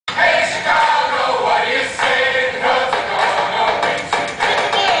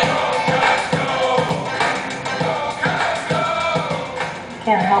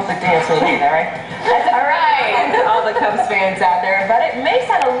can't help but dance when you do that, right? All right. All the Cubs fans out there, but it may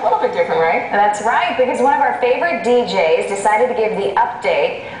sound a little bit different, right? That's right, because one of our favorite DJs decided to give the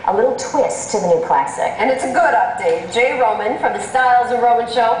update a little twist to the new classic. And it's a good update. J.Roman from the Styles and Roman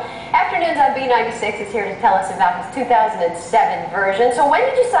Show. Afternoons on B96 is here to tell us about his 2007 version. So when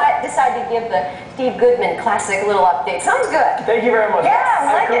did you decide to give the Steve Goodman classic a little update? Sounds good. Thank you very much. Yeah,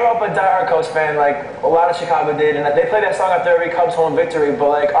 I like grew up a diehard Cubs fan, like a lot of Chicago did, and they play that song after every Cubs home victory, but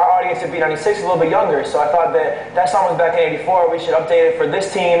like our audience at B96 is a little bit younger, so I thought that song was back in '84, we should update it for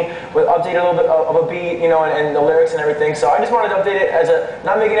this team, update a little bit of a beat, you know, and the lyrics and everything. So I just wanted to update it as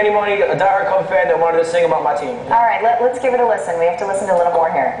not making any money, a diehard Cubs fan that wanted to sing about my team. All right, let's give it a listen. We have to listen to a little more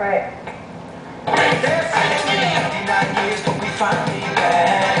here. Right.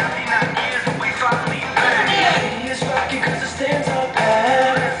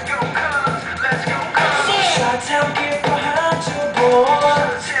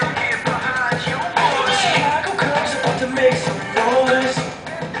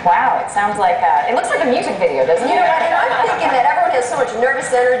 Wow, it sounds like it looks like a music video, doesn't it? You know what, and I'm thinking that everyone has so much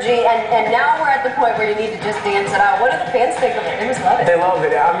nervous energy, and now we're at the point where you need to just dance it out. What do the fans think of it? They must love it. They love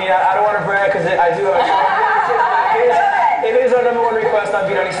it. I mean, I don't want to brag because I do have a song. It is our #1 request on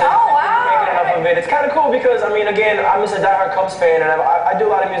B96. Oh, wow. Making enough of it. It's kind of cool because, I mean, again, I'm just a diehard Cubs fan, and I do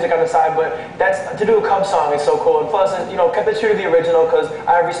a lot of music on the side, but to do a Cubs song is so cool. And plus, you know, kept it true to the original because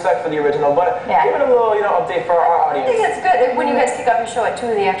I have respect for the original. But give it a little, you know, update for our audience. I think that's good. When you guys kick off your show at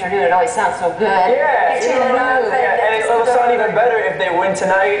 2 in the afternoon, it always sounds so good. Yeah, It's and it'll sound even better if they win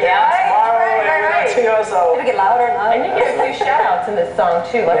tonight and tomorrow. Right. You know, so. It'll get louder and louder. And you get a few shout-outs in this song,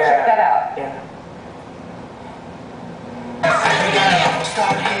 too. Let's check that out. Yeah.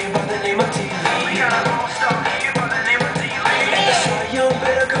 Start here by the name of T. We got a whole start here by the name of T. So you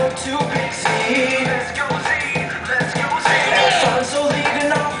better go to Big Z. Let's go Z, let's go Z. Alfonso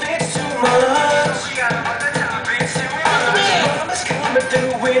leaving off, it's too much. We gotta put the top, it's too much. Mama's coming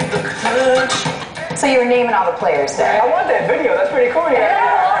through with the clutch. So you were naming all the players there. I want that video. That's pretty cool.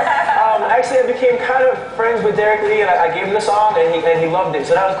 Actually, I became kind of friends with Derek Lee, and I gave him the song, and he loved it.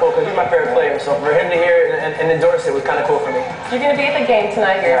 So that was cool because he's my favorite player. So for him to hear it and endorse it was kind of cool for me. You're going to be at the game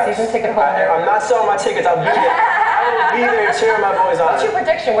tonight. You're a season ticket holder. I'm not selling my tickets. I'll be there. I will be there cheering my boys on. What's your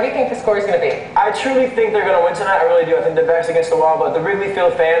prediction? What do you think the score is going to be? I truly think they're going to win tonight. I really do. I think their back's against the wall, but the Wrigley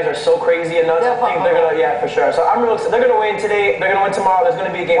Field fans are so crazy and nuts. I think they're going to, for sure. So I'm real excited. They're going to win today. They're going to win tomorrow. There's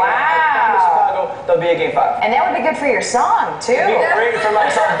going to be a game. Wow. Chicago, there'll be a game 5. And that would be good for your song, too. It'd be great for my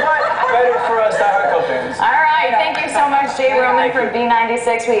song, but better for us diehard Cubs fans. All right, thank you so much, J.Roman from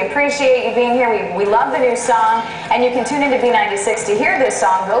B96. We appreciate you being here. We love the new song, and you can tune into B96 to hear this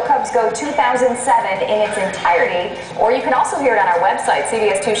song, Go Cubs Go 2007, in its entirety, or you can also hear it on our website,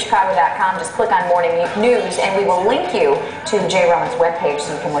 cbs2chicago.com. Just click on Morning News, and we will link you to J.Roman's webpage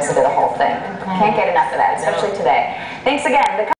so you can listen to the whole thing. Can't get enough of that, especially today. Thanks again.